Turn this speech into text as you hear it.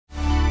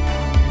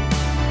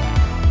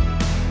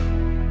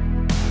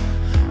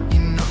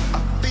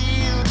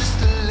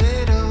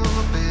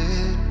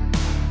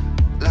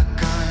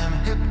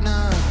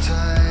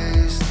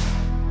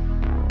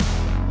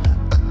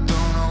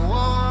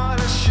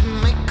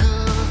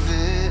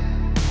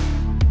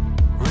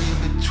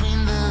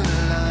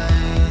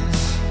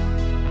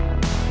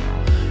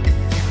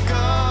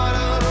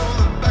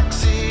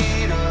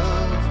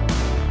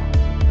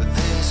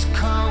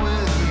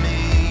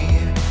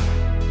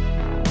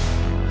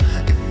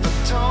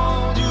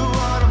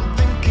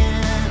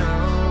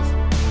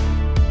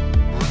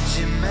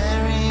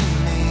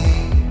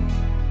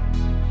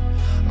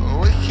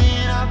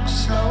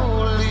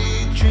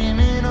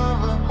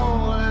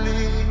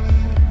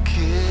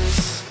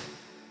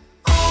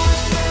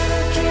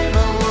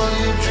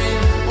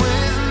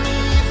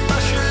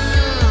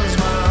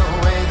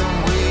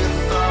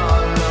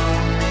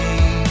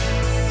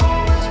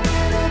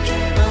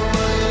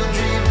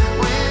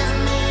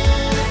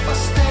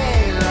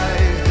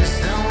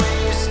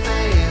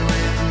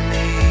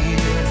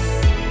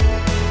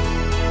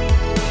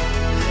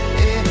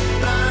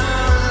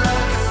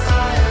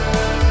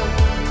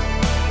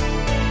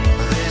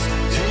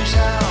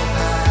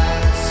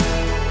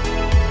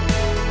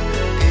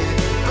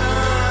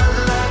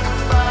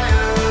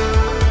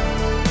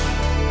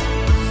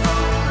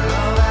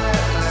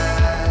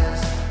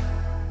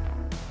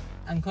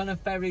a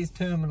ferry's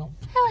terminal.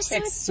 Oh,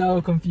 It's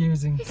so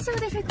confusing. It's so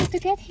difficult to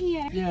get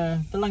here.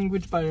 Yeah, the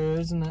language barrier,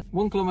 isn't it?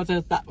 1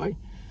 kilometre that way.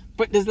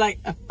 But there's like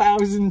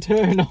 1,000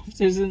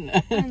 turn-offs, isn't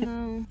there? I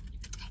know.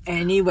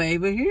 Anyway,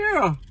 we're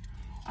here.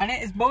 And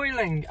it is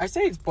boiling. I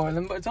say it's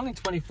boiling, but it's only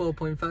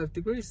 24.5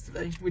 degrees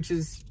today, which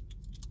is...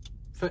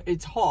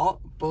 It's hot,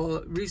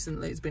 but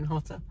recently it's been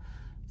hotter.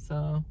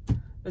 So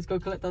let's go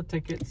collect our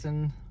tickets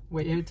and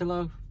wait here till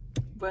our...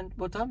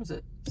 What time is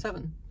it?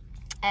 7?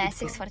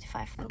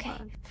 6:45. Okay.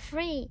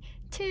 3,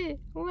 2,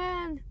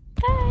 1.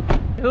 Bye.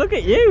 Look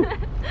at you!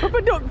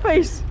 Proper duck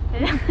face!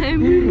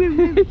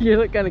 You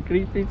look kind of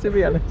creepy, to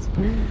be honest.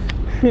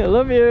 I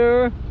love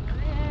you!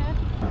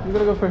 Yeah. You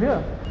gotta go for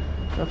here.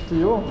 After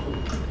you.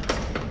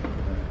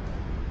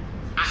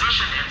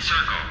 Position in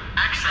circle.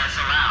 Access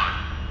allowed.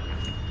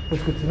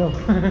 That's good to know.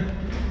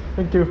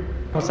 Thank you.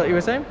 What's that you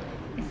were saying?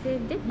 Is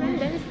it different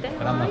than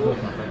Stella?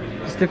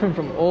 It's different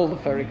from all the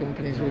ferry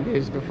companies we've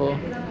used before.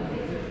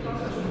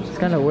 It's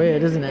kind of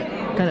weird, isn't it?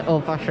 Kind of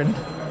old-fashioned.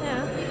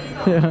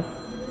 Yeah. Yeah.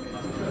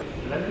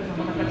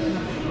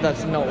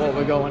 That's not what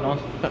we're going on.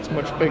 That's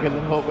much bigger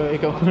than what we're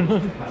going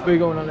on. We're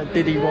going on a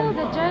Diddy one.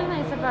 The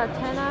journey is about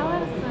 10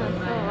 hours.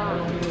 So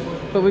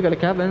long. But we got a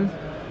cabin,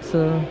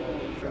 so...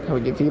 How are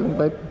you feeling,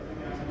 babe?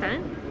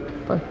 Fine.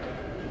 Fine.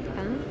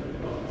 Fine.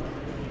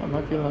 How am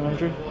I feeling,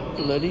 Andrew?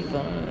 Bloody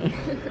fine.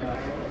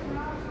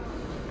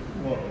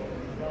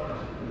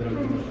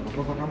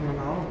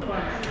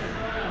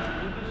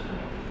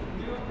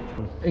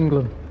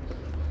 England.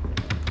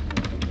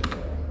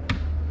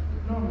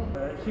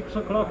 6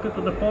 o'clock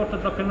to the port,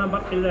 dock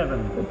number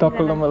 11. Dock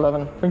number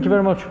 11. Thank you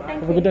very much.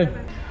 Thank Have a you. good day.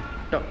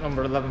 Dock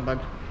number 11, babe.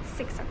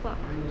 6 o'clock.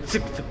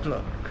 6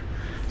 o'clock.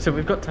 So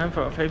we've got time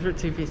for our favourite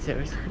TV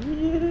series.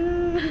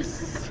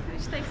 Yes!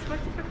 Which takes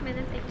 45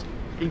 minutes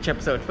each. Each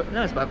episode, but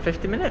no, it's about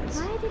 50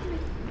 minutes. Why did we...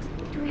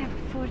 Do we have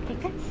 4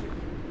 tickets?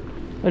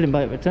 I didn't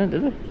buy a return,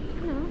 did I?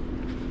 No.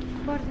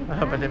 Boarding I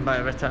hope I pass. didn't buy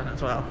a return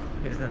as well,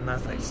 because then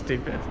that's like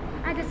stupid.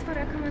 Ah, that's for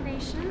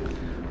accommodation.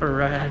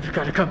 Right, we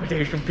got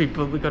accommodation,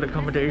 people, we got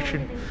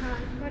accommodation.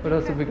 What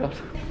else have we got?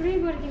 3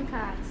 boarding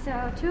cards,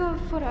 so 2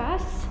 for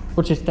us,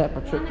 What's your step?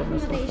 1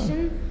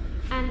 accommodation,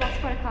 and that's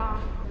for a car.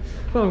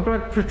 Well, I'm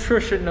glad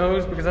Patricia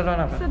knows because I don't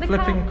have So a the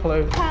flipping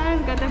clue.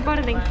 car's got a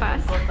boarding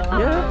pass.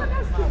 Yeah?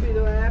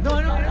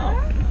 No.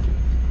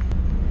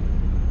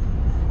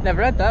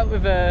 Never had that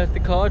with the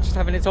car just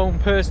having its own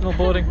personal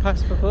boarding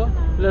pass before.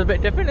 A little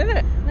bit different, isn't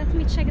it? Let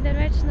me check the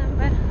reg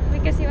number,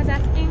 because he was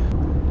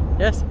asking.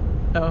 Yes?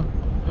 Oh.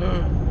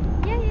 Yeah.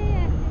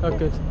 Oh,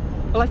 good.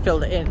 Well, I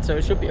filled it in, so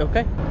it should be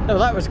okay. Oh,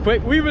 that was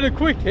quick. We were the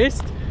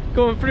quickest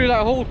going through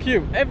that whole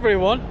queue.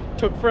 Everyone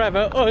took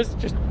forever. Us,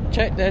 just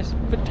check this.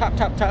 Tap,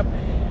 tap, tap.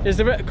 Is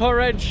the car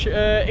reg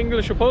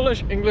English or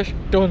Polish? English.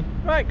 Done.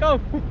 Right, go.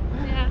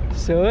 Yeah.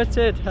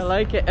 Sorted. I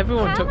like it.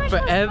 Everyone took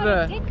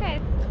forever. How much was for a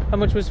ticket? How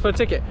much was for a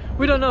ticket?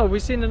 We don't know. We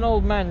seen an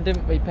old man,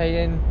 didn't we,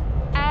 paying?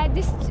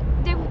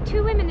 There were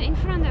 2 women in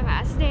front of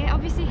us. They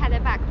obviously had their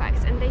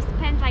backpacks, and they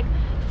spent like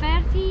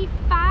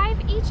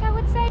 35 each, I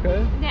would say.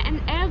 Okay.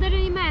 An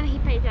elderly man, he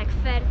paid like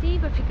 30,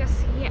 but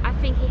because I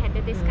think he had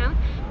the discount.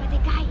 But the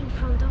guy in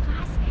front of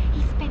us,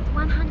 he spent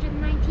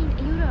 119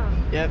 euro.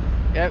 Yep.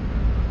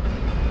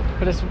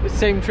 For the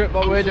same trip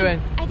what we're doing.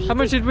 How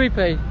much did we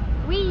pay?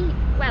 We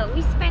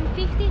spent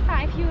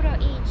 55 euro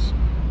each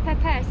per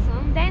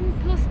person, then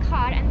plus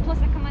car and plus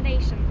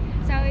accommodation.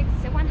 So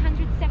it's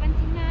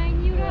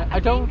 179 euro. I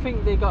don't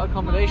think they got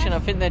accommodation. I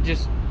think they're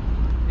just,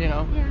 you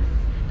know, yeah.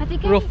 But the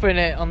guy, roughing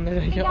it on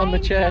the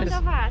chairs. in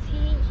front of us,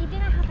 he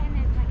didn't have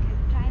any like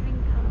a driving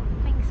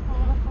things for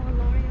a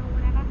lorry or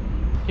whatever.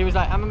 He was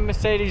like, I'm a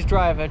Mercedes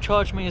driver,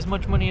 charge me as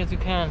much money as you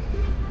can.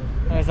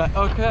 And I was like,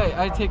 okay,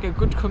 I take a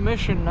good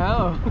commission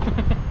now.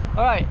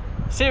 Alright,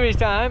 series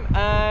time,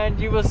 and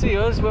you will see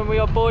us when we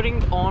are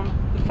boarding on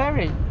the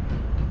ferry.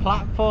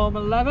 Platform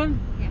 11?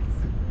 Yes.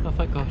 Oh,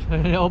 thank God,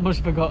 I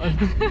almost forgotten.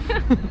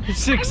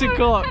 6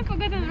 o'clock. I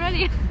forgot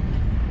already.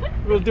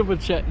 We'll double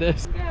check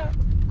this. Yeah.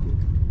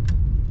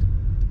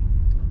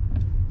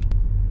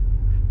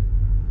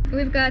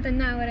 We've got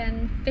an hour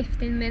and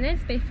 15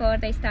 minutes before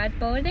they start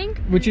boarding.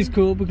 Which is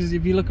cool because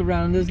if you look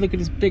around us, look at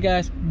this big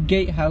ass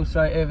gatehouse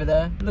right over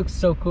there. It looks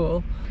so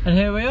cool. And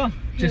here we are,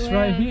 just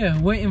right here,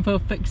 waiting for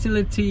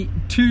facility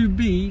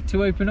 2B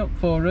to open up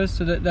for us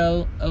so that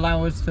they'll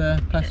allow us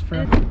to pass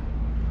through.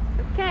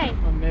 Okay.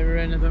 I'm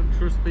mirroring, I don't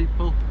trust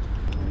people.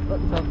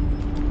 Locked up.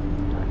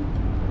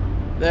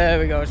 There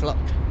we go, it's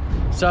locked.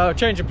 So,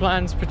 change of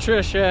plans.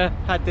 Patricia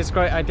had this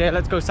great idea,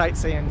 let's go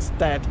sightseeing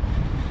instead.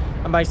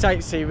 And by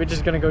sightsee, we're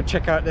just going to go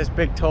check out this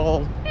big,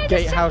 tall,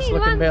 gatehouse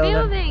looking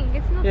building.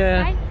 It's not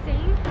sightseeing. We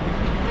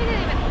didn't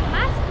even have a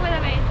mask,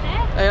 whatever is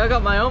there. Hey, I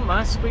got my own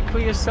mask. Speak for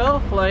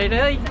yourself, lady.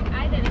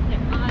 I didn't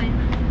take mine.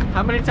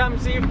 How many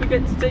times do you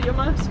forget to take your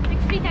mask?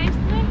 Like 3 times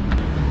today.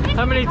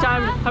 How many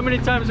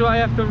times do I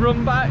have to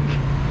run back?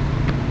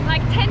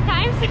 Like 10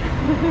 times.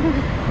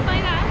 By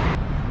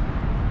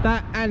now.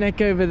 That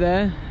Anik over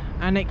there,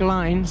 Anik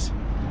Lines,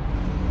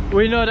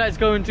 we know that's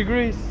going to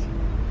Greece,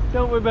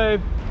 don't we,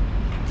 babe?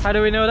 How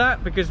do we know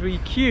that? Because we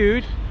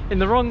queued in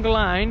the wrong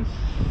line,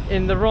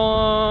 in the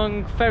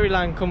wrong ferry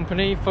line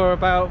company for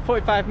about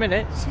 45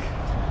 minutes.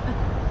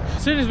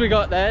 As soon as we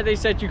got there, they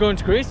said, you're going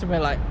to Greece? And we're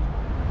like,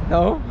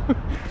 no.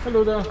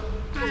 Hello there.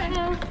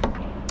 Hello.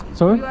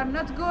 Sorry? You are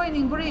not going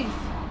in Greece.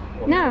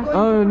 No.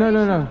 Oh,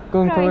 no.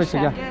 Go in Croatia,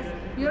 Croatia. yeah.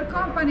 Yes. Your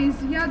company is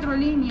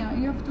Jadrolinia.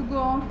 You have to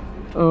go.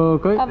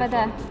 Okay. Over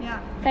there. Yeah.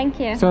 Thank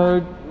you.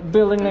 So,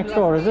 building next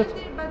door, is it?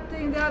 But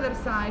in the other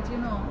side, you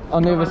know.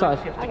 On the other side?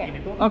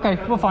 Okay. Okay,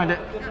 we'll find it.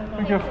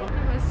 Thank you.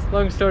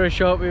 Long story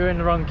short, we were in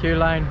the wrong queue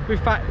line.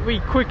 We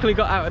quickly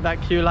got out of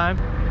that queue line,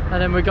 and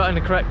then we got in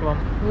the correct one.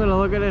 We're gonna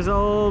look at this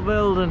old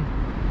building.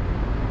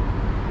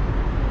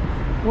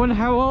 Wonder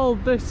how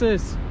old this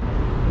is.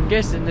 I'm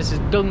guessing this is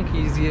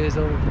donkey's years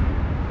old.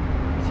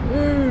 It's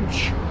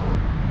huge.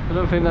 I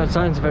don't think that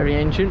sounds very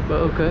ancient,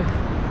 but okay.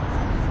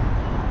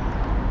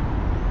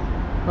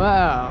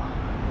 Wow,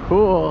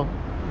 cool.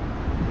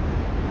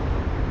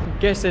 I'm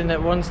guessing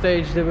at one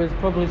stage there was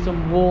probably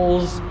some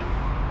walls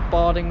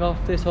boarding off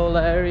this whole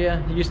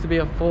area. It used to be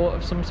a fort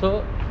of some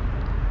sort.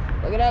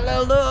 Look at that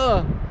little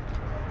door.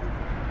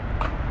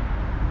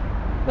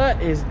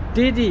 That is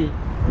Diddy,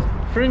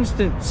 for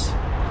instance.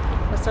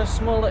 That's how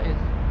small it is.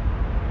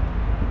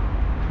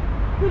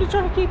 What are you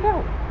trying to keep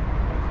out?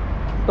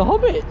 The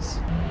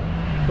hobbits.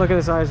 Look at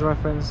the size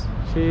reference.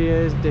 She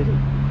is Diddy.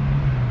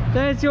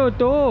 There's your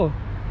door.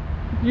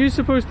 You're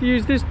supposed to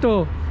use this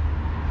door.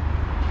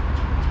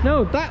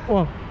 No, that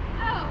one. Oh,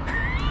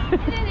 I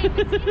didn't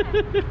even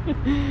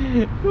see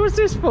that. What's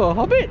this for?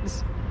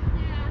 Hobbits?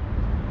 Yeah.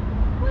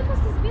 What was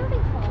this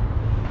building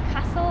for?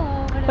 Castle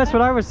or whatever? That's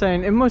what I was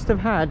saying. It must have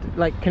had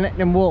like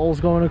connecting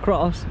walls going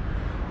across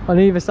on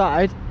either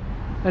side.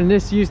 And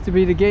this used to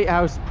be the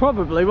gatehouse.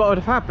 Probably what would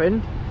have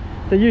happened,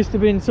 there used to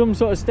be some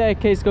sort of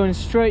staircase going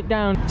straight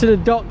down to the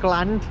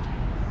dockland.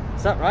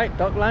 Is that right?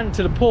 Dockland?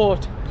 To the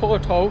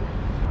porthole.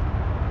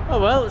 Oh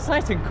well, it's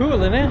nice and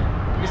cool in here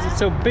because it's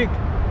so big.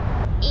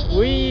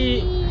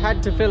 We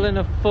had to fill in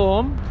a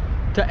form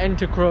to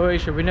enter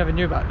Croatia. We never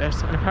knew about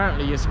this, and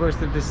apparently you're supposed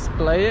to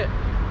display it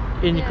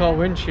in your car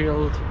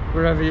windshield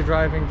wherever you're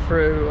driving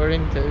through or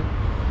into,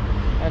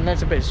 and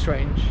that's a bit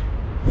strange.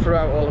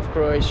 Throughout all of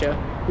Croatia,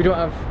 we don't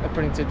have a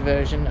printed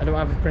version. I don't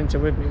have a printer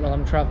with me while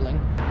I'm traveling.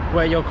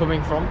 Where you're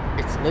coming from,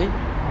 Italy.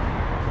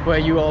 Where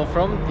you are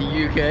from,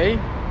 the UK.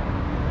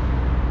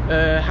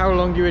 How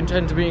long you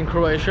intend to be in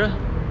Croatia,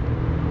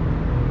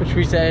 which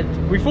we said,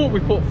 we thought we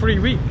put 3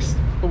 weeks,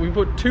 but we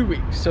put 2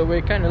 weeks, so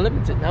we're kind of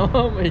limited now,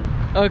 aren't we?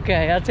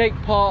 Okay, I'll take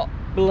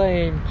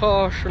blame,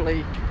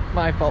 partially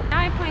my fault.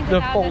 I pointed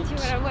out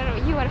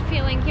that you were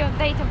filling your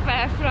date of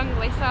birth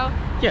wrongly, so...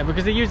 Yeah,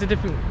 because they use a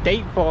different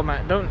date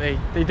format, don't they?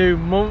 They do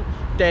month,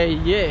 day,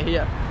 year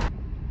here.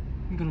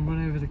 I'm gonna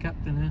run over the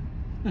captain here.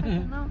 I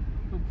don't know.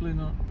 Hopefully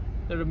not.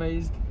 They're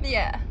amazed.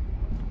 Yeah.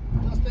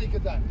 Just take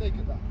it down, take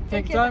it down.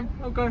 Take your time?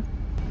 Okay.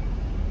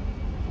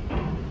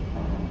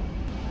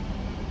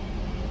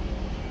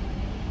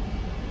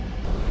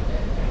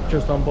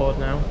 Just on board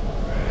now.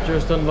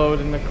 Just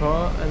unloading the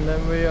car, and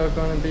then we are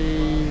going to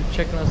be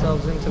checking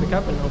ourselves into the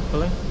cabin,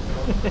 hopefully.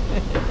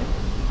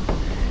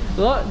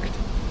 Locked?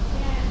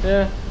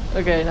 Yeah.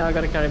 Okay, now I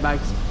got to carry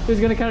bags. Who's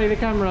going to carry the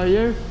camera?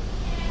 You?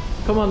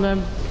 Come on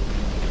then.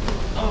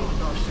 Oh my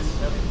gosh, this is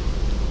heavy.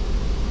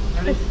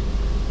 Ready?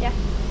 Yeah.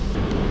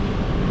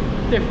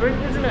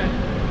 Different, isn't it?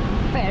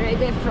 Very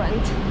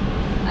different.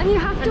 And you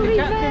have to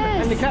reverse.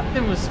 And the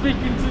captain was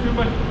speaking to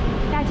me.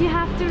 That you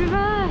have to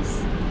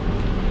reverse.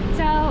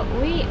 So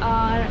we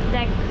are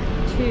deck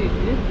 2,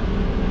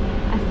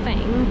 I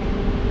think.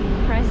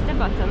 Press the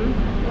button.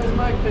 Where's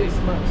my face,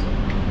 Max?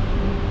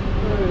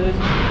 There it is.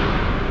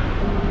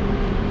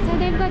 So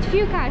they've got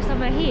few cars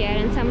over here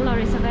and some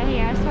lorries over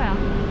here as well.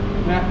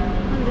 Yeah.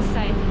 On this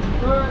side.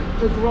 Alright,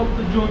 let's rob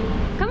the joint.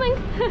 Coming!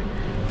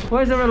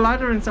 Why is there a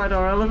ladder inside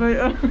our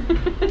elevator?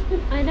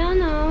 I don't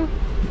know.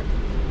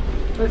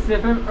 That's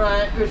different.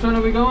 Right, which one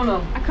are we going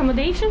on?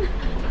 Accommodation?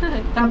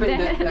 Cabin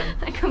deck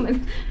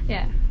then.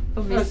 Yeah,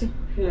 obviously.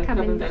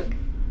 Cabin deck.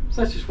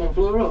 So that's just one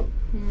floor up.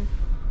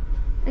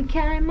 Yeah.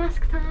 Okay,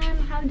 mask time.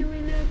 How do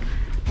we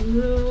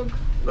look?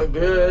 Look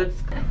good.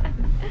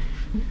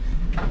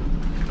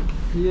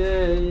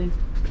 Yay.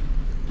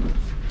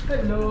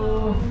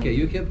 Hello. Okay,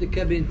 you have the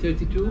cabin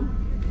 32?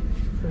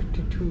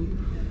 32.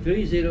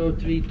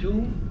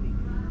 3032.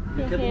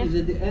 The cabin is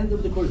at the end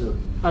of the corridor.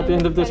 At the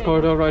end of this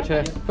corridor right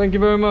here. Thank you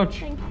very much.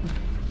 Thank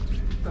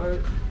you.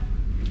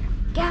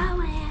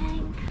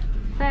 Going.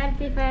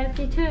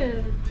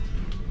 3032.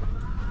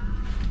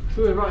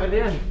 So we're right at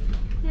the end.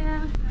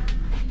 Yeah.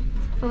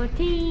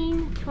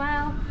 14,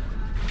 12.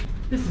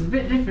 This is a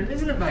bit different,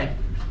 isn't it, mate?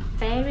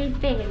 Very,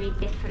 very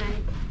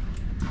different.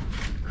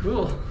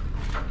 Cool.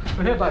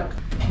 We're here, back.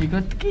 You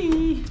got the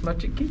key.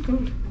 Magic key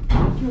code.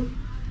 Thank you.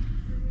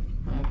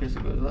 I guess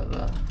it goes like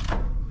that.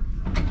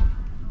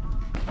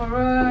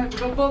 Alright,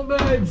 we've got bunk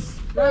beds.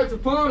 Now it's a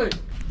party.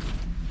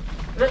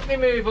 Let me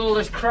move all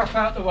this crap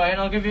out the way and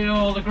I'll give you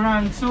all the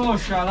grand tour,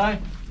 shall I?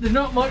 There's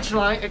not much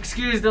light,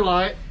 excuse the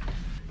light.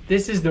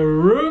 This is the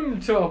room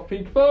tour,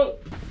 people.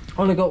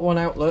 Only got one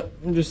outlet,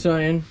 I'm just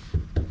saying.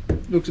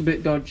 looks a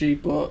bit dodgy,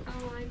 but Oh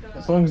my god.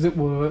 as long as it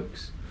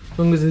works, as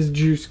long as there's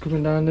juice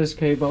coming down this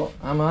cable,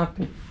 I'm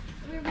happy.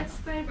 We've got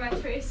spare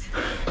batteries.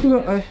 We've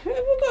got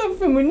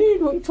everything we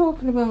need. What are you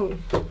talking about?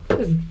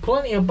 There's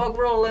plenty of bog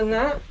roll in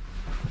that.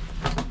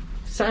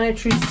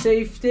 Sanitary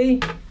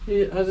safety,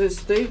 as it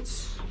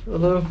states.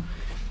 Although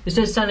it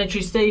says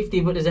sanitary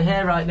safety, but there's a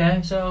hair right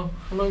there, so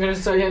I'm not going to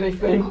say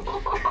anything.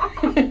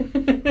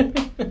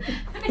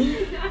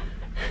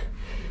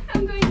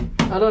 I'm going.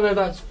 I don't know if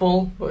that's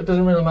full, but it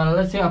doesn't really matter.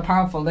 Let's see how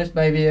powerful this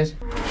baby is.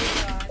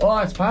 Oh,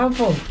 it's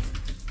powerful.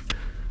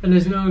 And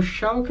there's no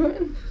shower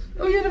curtain.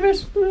 Oh yeah, there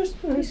is.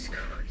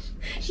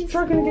 She's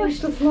dragging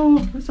against the floor.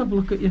 Let's have a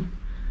look at you.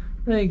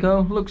 There you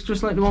go. Looks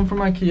just like the one from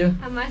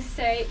IKEA. I must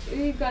say,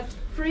 we got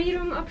 3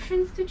 room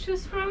options to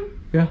choose from.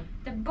 Yeah.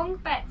 The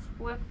bunk beds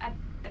with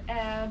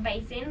a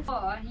basin,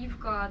 or you've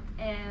got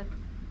a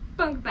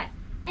bunk bed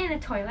and a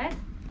toilet.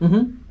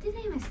 Mhm. Did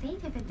they even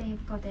state that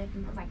they've got it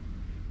like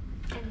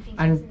anything? else in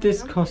And the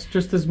this room? costs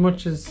just as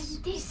much as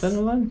And this-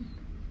 Line.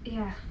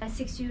 Yeah, a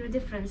 €6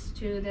 difference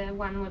to the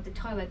one with the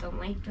toilet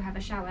only to have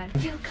a shower. I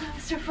feel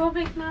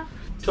claustrophobic now.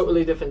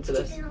 Totally different to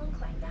this. Didn't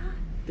look like that.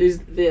 These,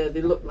 yeah,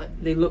 they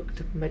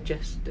looked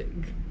majestic.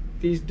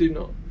 These do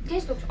not.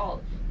 This looks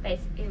old. It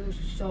looks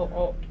so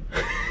old.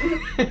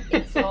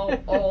 It's so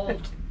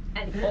old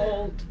and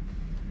old.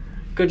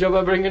 Good job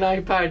by bringing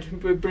an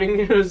iPad. We're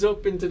bringing us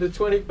up into the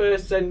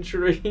 21st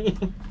century.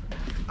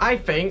 I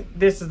think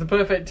this is the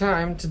perfect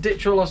time to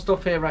ditch all our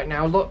stuff here right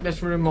now, lock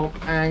this room up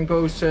and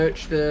go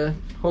search the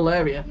whole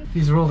area.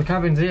 These are all the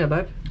cabins here,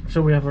 babe.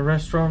 So we have a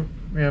restaurant,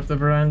 we have the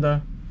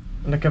veranda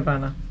and a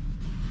cabana.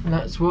 And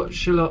that's what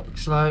she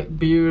looks like.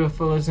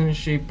 Beautiful, isn't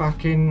she?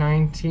 Back in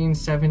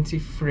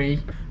 1973.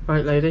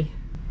 Right, lady,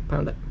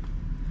 pound it.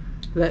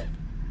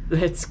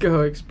 Let's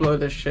go explore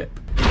this ship.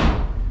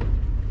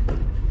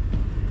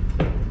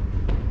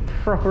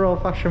 Proper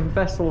old-fashioned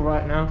vessel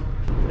right now.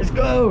 Let's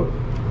go!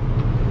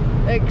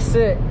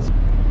 Exit!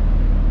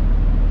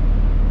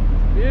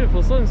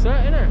 Beautiful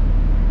sunset, isn't it?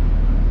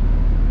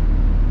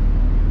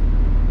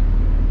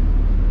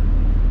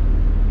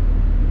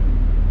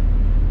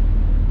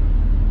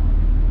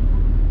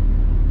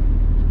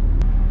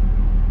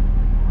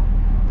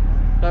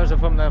 That was a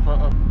thumbnail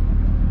photo.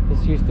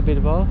 This used to be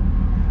the bar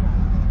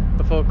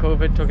before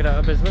COVID took it out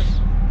of business.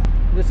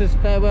 This is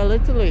Farewell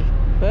Italy.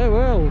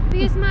 Farewell.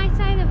 Because my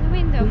side of the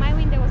window, my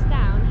window was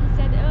down. He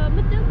said,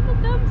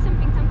 madam,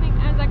 something.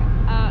 I was like,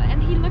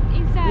 and he looked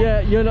inside.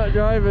 Yeah, you're not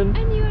driving.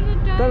 And you were not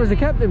driving. That was the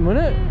captain,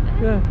 wasn't it?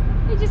 Yeah.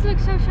 He just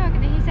looked so shocked,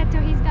 and then he said to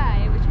his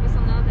guy, which was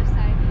on the other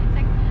side, it's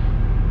like,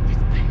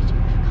 just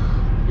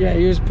British. Yeah,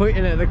 he was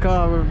pointing at the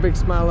car with a big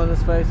smile on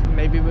his face.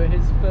 Maybe we're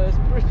his first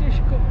British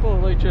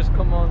couple. They just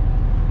come on.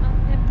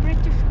 The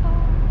British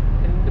car.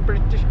 In the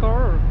British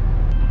car.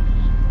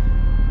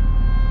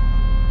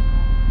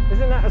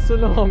 Isn't that a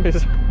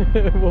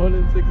tsunami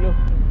warning signal?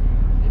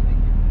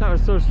 That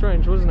was so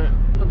strange, wasn't it?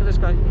 Look at this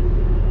guy.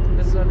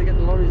 This is how they get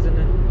the lorries in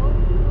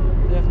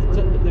it. They have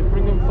to they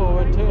bring them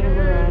forward, turn them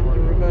around,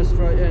 and reverse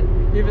straight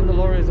in. Even the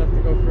lorries have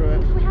to go through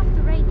it. We have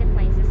to rate the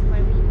places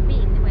where we've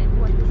been,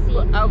 what we see.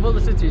 Well, out of all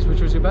the cities,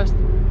 which was your best?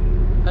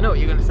 I know what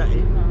you're gonna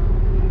say.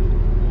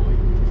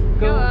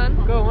 Go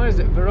on. Go on. Where is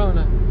it?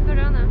 Verona.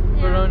 Verona.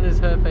 Yeah. Verona's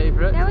her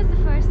favourite. That was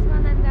the first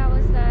one, and that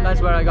was the.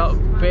 That's where I got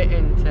biggest one.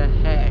 bitten to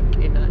heck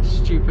in that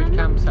stupid I'm not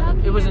campsite. It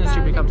talking wasn't a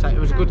stupid about campsite, it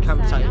was a good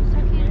campsite. I'm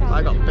talking about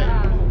I got the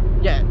town.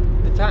 bitten. Yeah,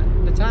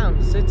 the town,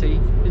 the city,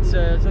 it's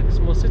like a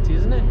small city,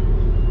 isn't it?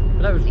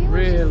 But that was It was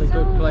really just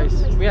so good place.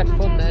 lovely, We had so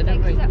fun there,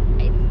 didn't we? majestic,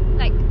 so it's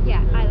like,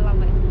 yeah, I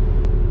love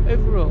it.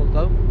 Overall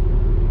though,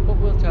 what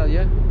we'll tell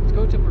you is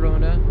go to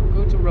Verona,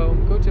 go to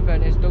Rome, go to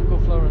Venice, don't go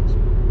Florence.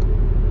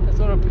 That's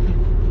what I'm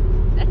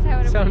That's how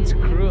it sounds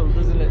cruel,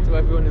 doesn't it, to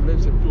everyone who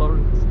lives in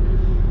Florence?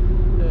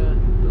 Yeah.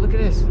 But look at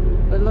this.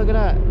 Look at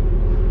that.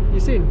 You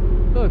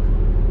seen? Look.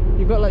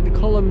 You've got like the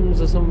columns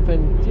or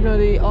something. You know,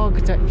 the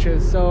architecture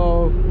is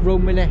so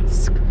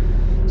Romanesque.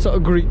 Sort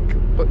of Greek,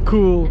 but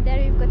cool. And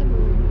there you've got the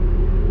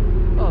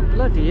moon. Oh,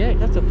 bloody heck.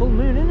 That's a full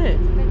moon, isn't it?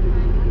 It's a bit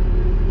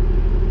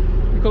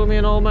fun. You calling me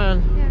an old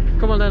man? Yeah.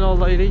 Come on then, old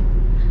lady.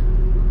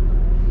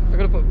 I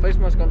gotta put a face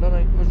mask on, don't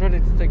I? I was ready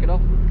to take it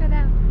off. Go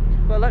down.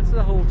 Well, that's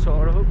the whole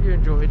tour. I hope you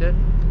enjoyed it.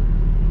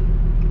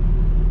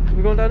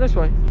 We're going down this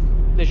way.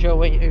 The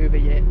show ain't over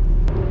yet.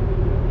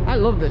 I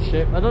love this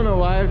ship. I don't know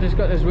why. I've just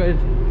got this weird.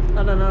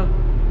 I don't know.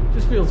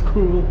 Just feels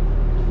cool.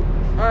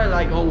 I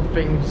like old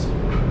things.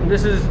 And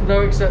this is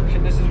no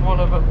exception. This is one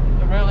of them.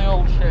 A really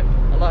old ship.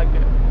 I like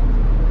it.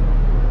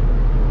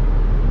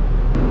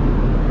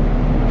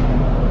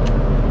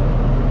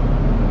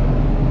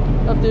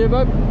 After you,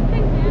 babe.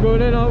 Thank you. We're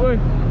going in, aren't we?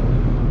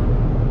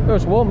 Oh,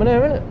 it's warm in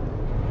here, isn't it?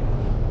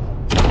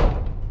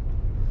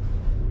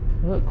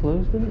 Well, that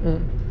closed, didn't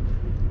it?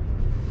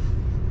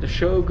 The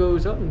show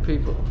goes on,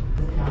 people.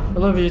 I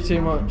love you too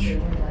much. It's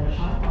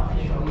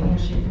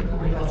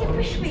a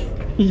fish wing.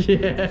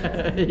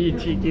 Yeah, you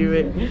cheeky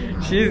wit.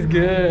 She's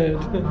good.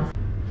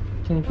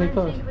 Can you play One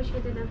cards? thing which we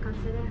did not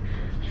consider,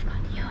 we've got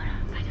Euro,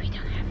 but we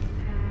don't have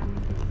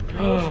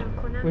Croatian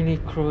kuna. We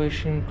need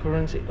Croatian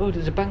currency. Oh,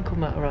 there's a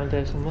bankomat around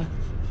here somewhere.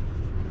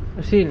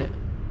 I've seen it.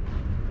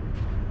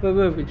 Where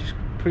were we just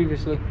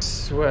previously? I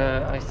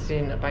swear I've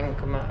seen a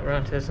bankomat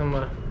around here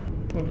somewhere.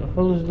 What the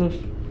hell is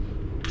this?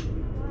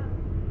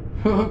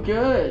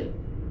 Okay.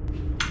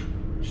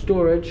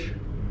 Storage.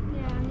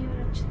 Yeah, and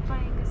you're just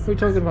buying a What are you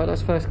talking about?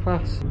 That's first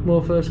class.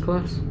 More first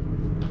class.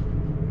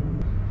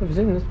 I've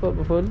seen this spot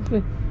before, didn't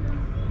we?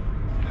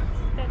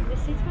 That's the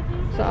seat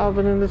for Is that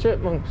Alvin and the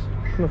Chipmunks?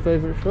 My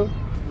favourite show.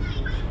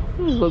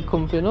 Look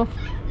comfy enough.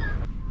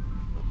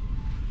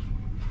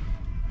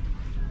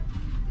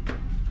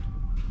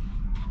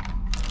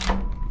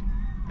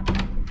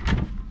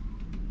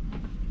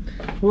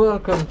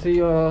 Welcome to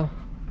your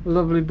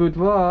lovely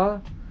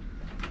boudoir.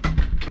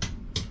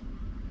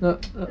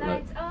 Look.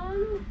 Lights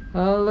on.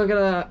 Oh, look at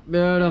that.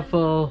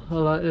 Beautiful. I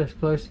like this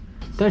place.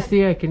 That's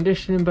the air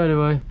conditioning, by the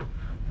way.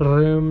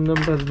 Room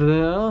number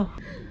there.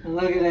 And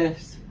look at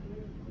this.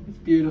 It's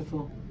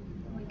beautiful.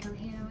 We can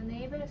hear our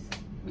neighbors.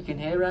 We can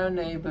hear our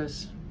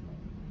neighbours.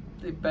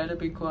 They better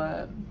be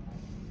quiet.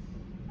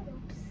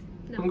 Oops.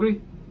 No.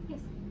 Hungry? Yes.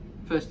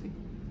 Thirsty?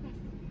 Yes.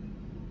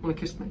 Wanna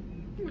kiss me?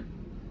 No.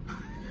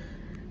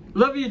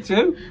 Love you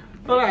too.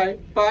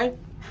 Alright, bye.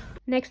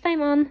 Next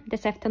time on the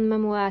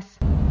seftonmemoirs.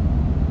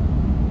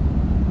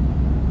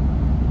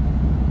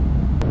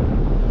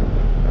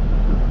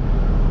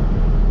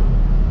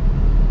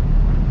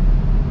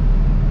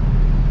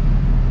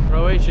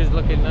 Croatia's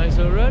looking nice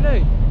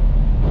already.